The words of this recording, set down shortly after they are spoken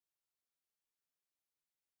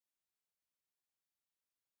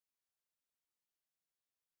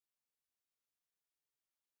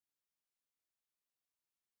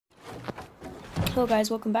Hello guys,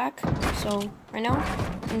 welcome back. So, right now,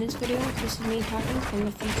 in this video, this is me talking from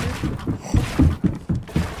the future.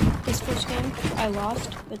 This first game, I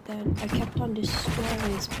lost, but then I kept on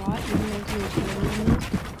destroying his bot, even though he was lower than me.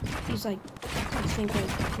 He's like, I think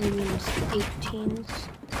like maybe in his 18s.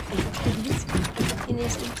 In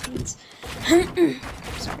his 18s.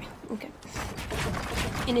 Sorry, okay.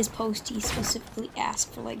 In his post, he specifically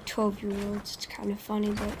asked for like 12-year-olds. It's kind of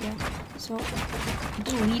funny, but yeah. So, I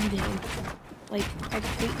deleted him. Like, I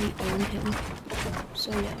completely owned him.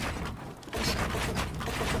 So, yeah.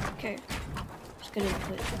 Okay. Just gonna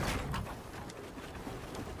put...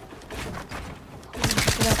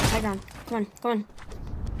 Get up, high ground. Come on, come on.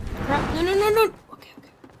 Crap. No, no, no, no! Okay,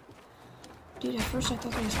 okay. Dude, at first I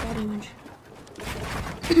thought there was bad damage.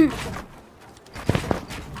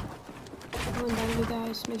 Going down, you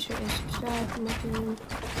guys. Make sure to subscribe. I'm not doing...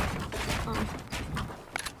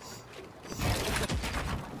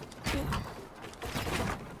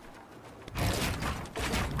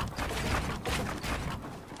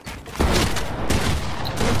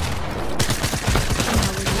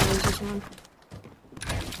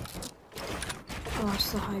 I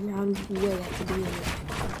lost the high ground way at the beginning.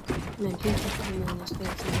 And then he kept coming in this thing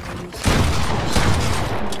and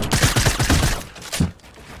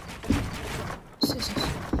scissors.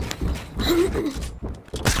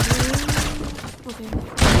 Okay.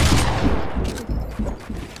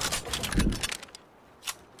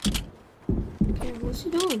 Okay, what's he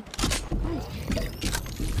doing?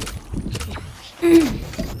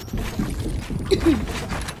 Okay.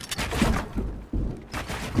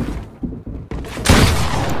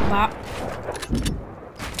 Bop.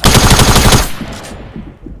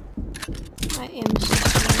 I am so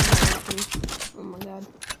stupid. Oh my god.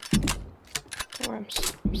 Or I'm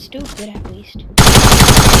stupid at least.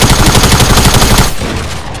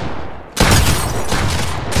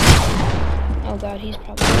 Oh god, he's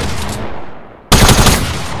probably...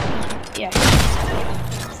 Yeah.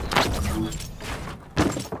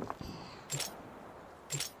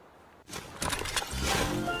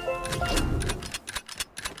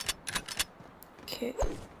 Okay.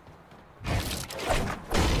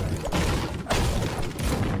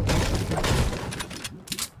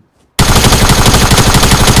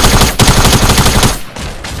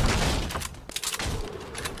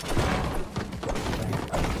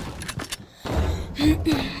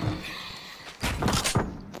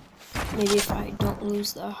 Maybe if I don't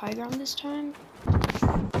lose the high ground this time. That'd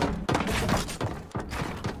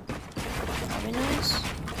be nice.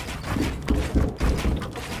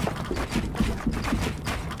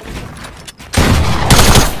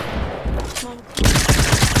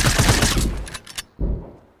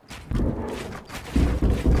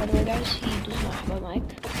 By the way, guys, he does not have a mic,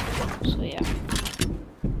 so yeah.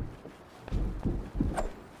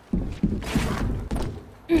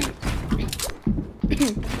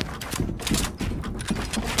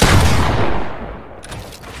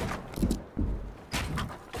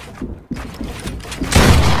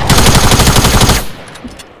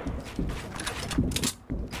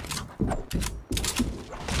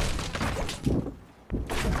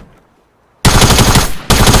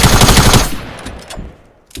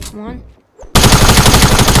 Come on.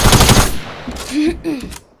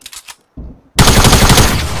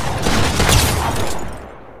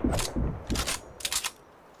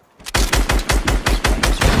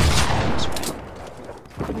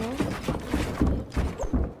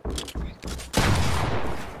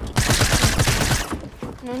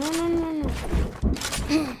 No, no, no, no, no.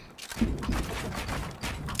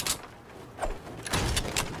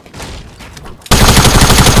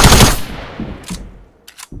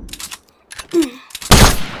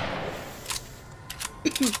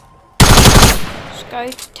 This guy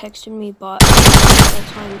texted me bot.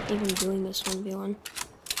 That's why I'm even doing this 1v1.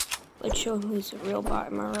 Let's show him who's a real bot,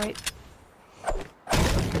 am I right?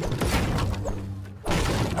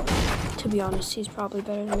 To be honest, he's probably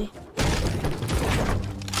better than me.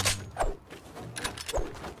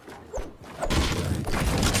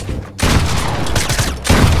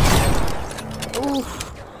 Oof.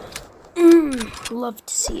 Love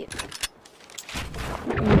to see it.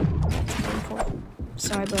 That's painful.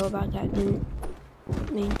 Sorry, bro, about that. Didn't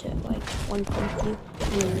mean to, like, one-point you. I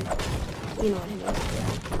mean, you know what I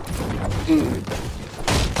mean.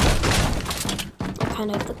 I'm kind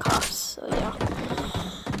of at the cops, so yeah.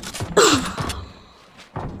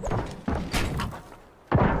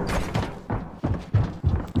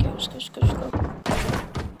 Okay, let's go, let's go, let's go.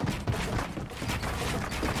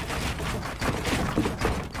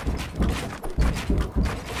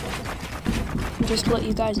 Just to let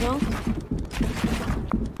you guys know,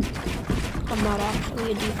 I'm not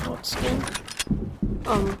actually a default skin.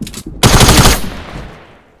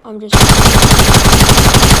 I'm just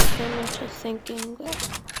into thinking that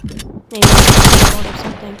maybe I'm bored or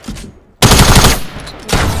something.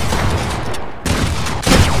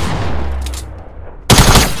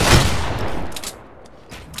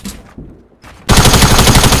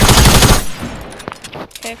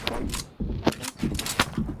 Okay, cool.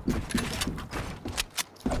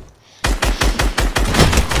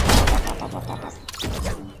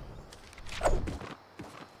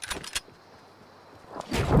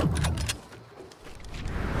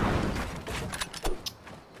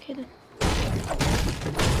 Okay then.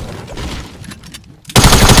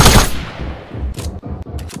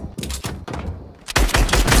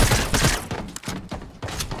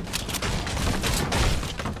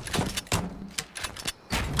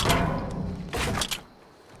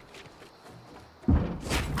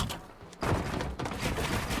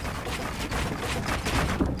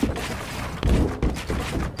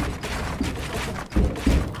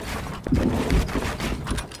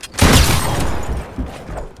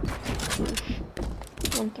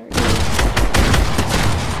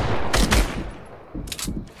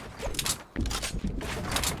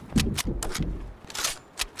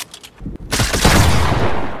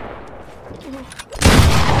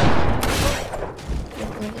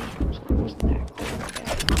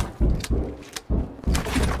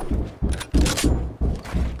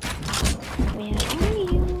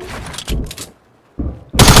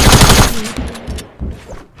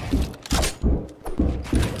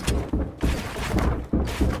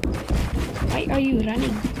 Why are you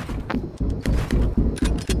running?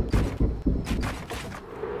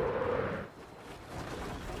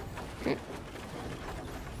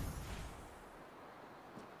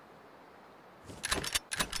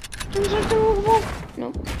 No,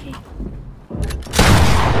 okay.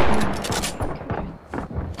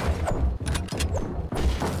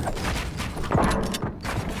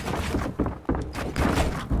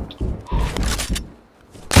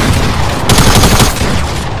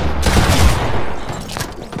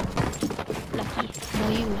 Lucky. No,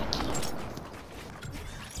 you lucky.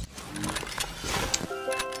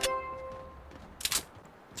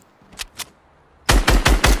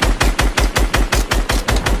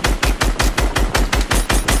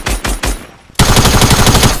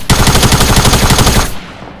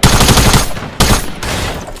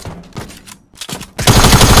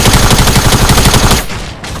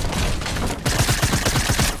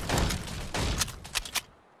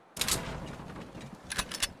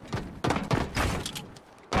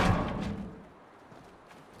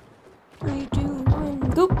 Three, two, one,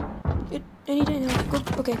 go! Anytime now, go.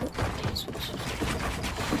 Okay, go. Okay, switch.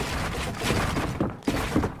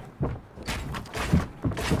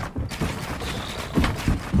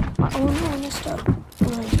 Oh no, I messed up. Oh,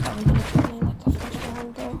 he's probably gonna kill me like the first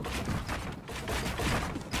round, though.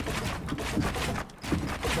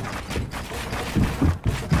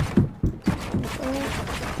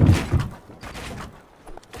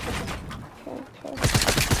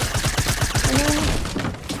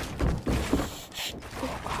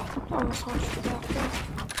 Almost launched it back there.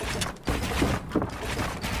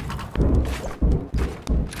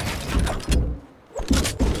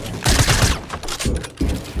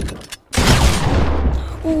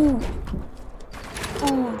 Ooh,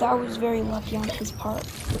 that was very lucky on his part.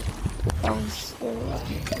 That was very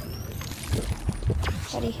lucky.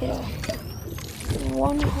 But he hit a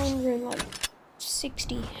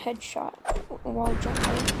 160 headshot while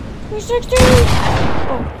jumping. 360!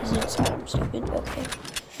 Oh, he's inside. I'm stupid. Okay.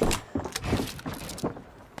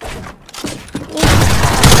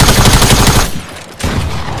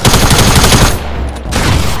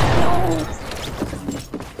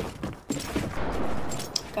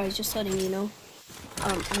 Guys, just letting you know,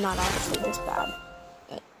 I'm not actually this bad.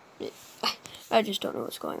 I just don't know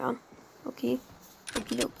what's going on. Okay?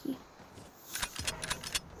 Okie dokie.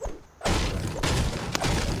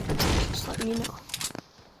 Just letting you know.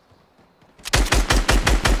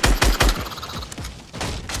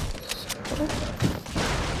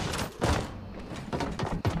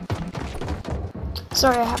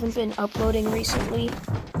 Sorry, I haven't been uploading recently.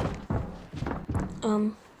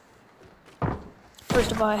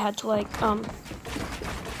 First of all, I had to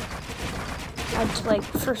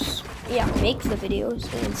first, make the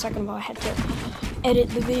videos, and then second of all, I had to edit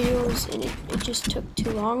the videos, and it just took too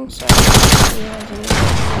long, so I realized I was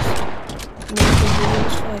just make the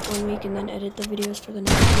videos for like 1 week and then edit the videos for the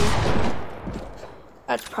next week.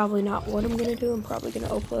 That's probably not what I'm gonna do. I'm probably gonna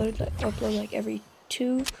upload like every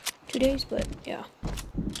two days, but yeah.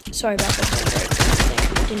 Sorry about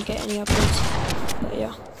that. I didn't get any uploads, but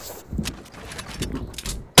yeah.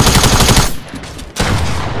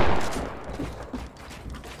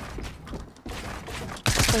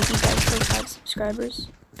 Thank you guys for 5 subscribers,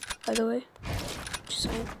 by the way. Just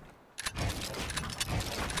saying.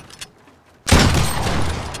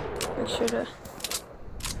 Make sure to...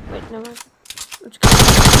 Wait, never mind. Let's go.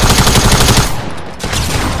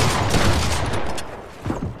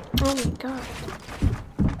 Oh my god.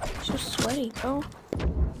 So sweaty, bro.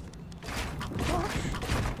 Gosh.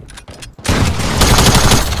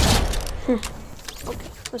 Okay,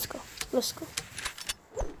 let's go. Let's go.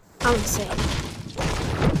 I'm insane.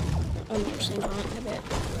 I'm actually not. I bet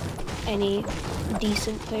any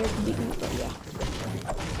decent player could beat me, but yeah.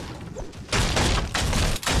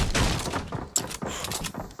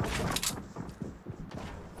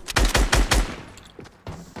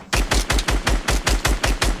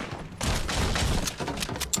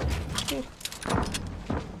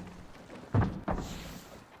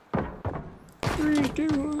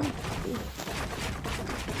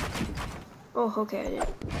 Oh, okay, I did.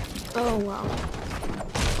 Oh, wow.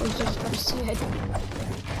 I was just about to say I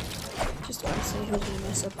was gonna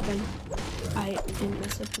mess up, but then I didn't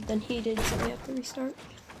mess up, but then he did, so we have to restart.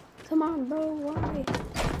 Come on, bro, why?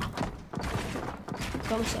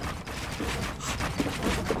 Thumbs up.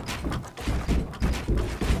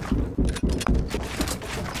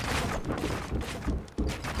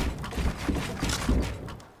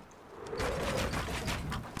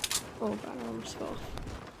 Oh god, I almost fell.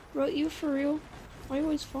 Bro, you for real? Why are you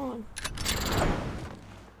always falling?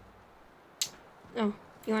 Oh,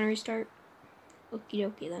 you wanna restart? Okie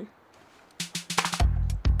dokie then.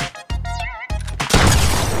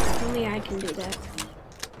 Only I can do that.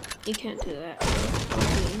 You can't do that.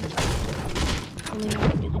 Only I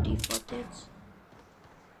can do the default dance.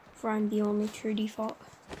 For I'm the only true default.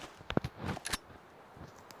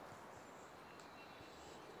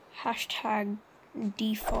 Hashtag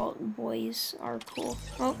default boys are cool.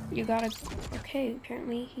 Oh, you gotta. Okay,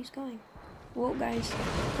 apparently he's going. Well, guys,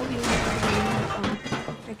 hope you enjoyed.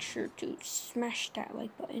 Make sure to smash that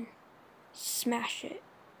like button. Smash it.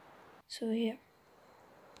 So yeah,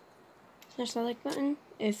 smash that like button.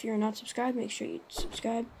 If you're not subscribed, make sure you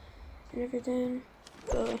subscribe and everything.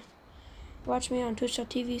 Watch me on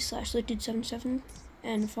twitch.tv/LickDude77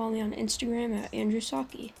 and follow me on Instagram at Andrew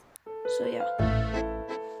Saki. So yeah.